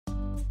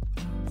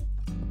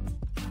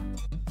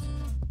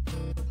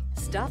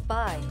Stop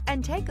by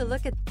and take a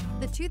look at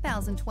the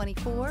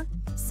 2024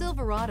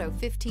 Silverado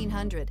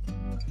 1500.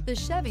 The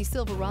Chevy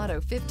Silverado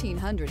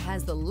 1500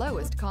 has the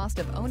lowest cost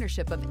of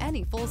ownership of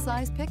any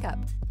full-size pickup.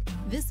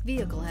 This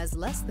vehicle has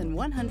less than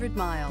 100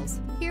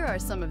 miles. Here are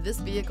some of this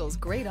vehicle's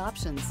great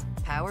options: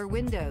 power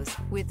windows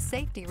with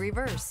safety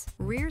reverse,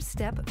 rear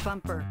step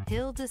bumper,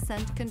 hill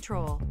descent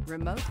control,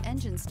 remote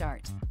engine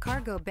start,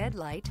 cargo bed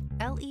light,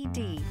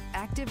 LED,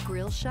 active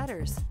grille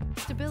shutters,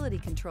 stability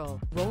control,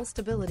 roll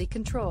stability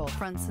control,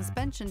 front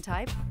suspension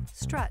type,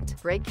 strut,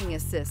 braking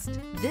assist.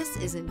 This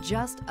isn't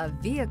just a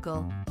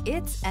vehicle,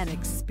 it's an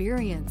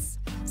experience.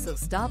 So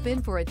stop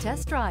in for a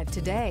test drive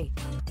today.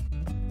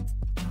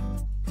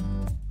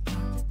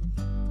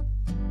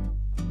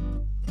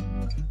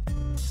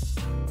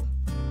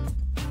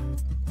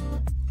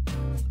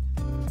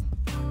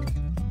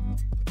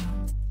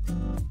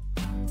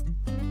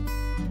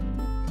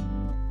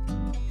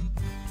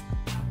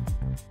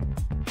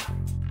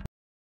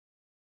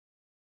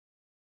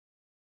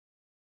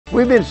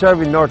 We've been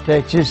serving North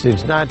Texas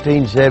since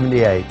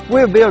 1978.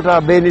 We've built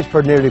our business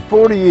for nearly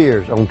 40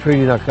 years on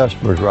treating our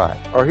customers right.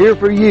 Are here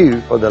for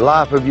you for the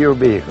life of your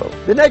vehicle.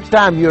 The next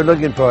time you're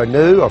looking for a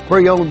new or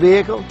pre-owned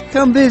vehicle,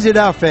 come visit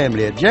our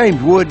family at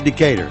James Wood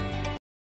Decatur.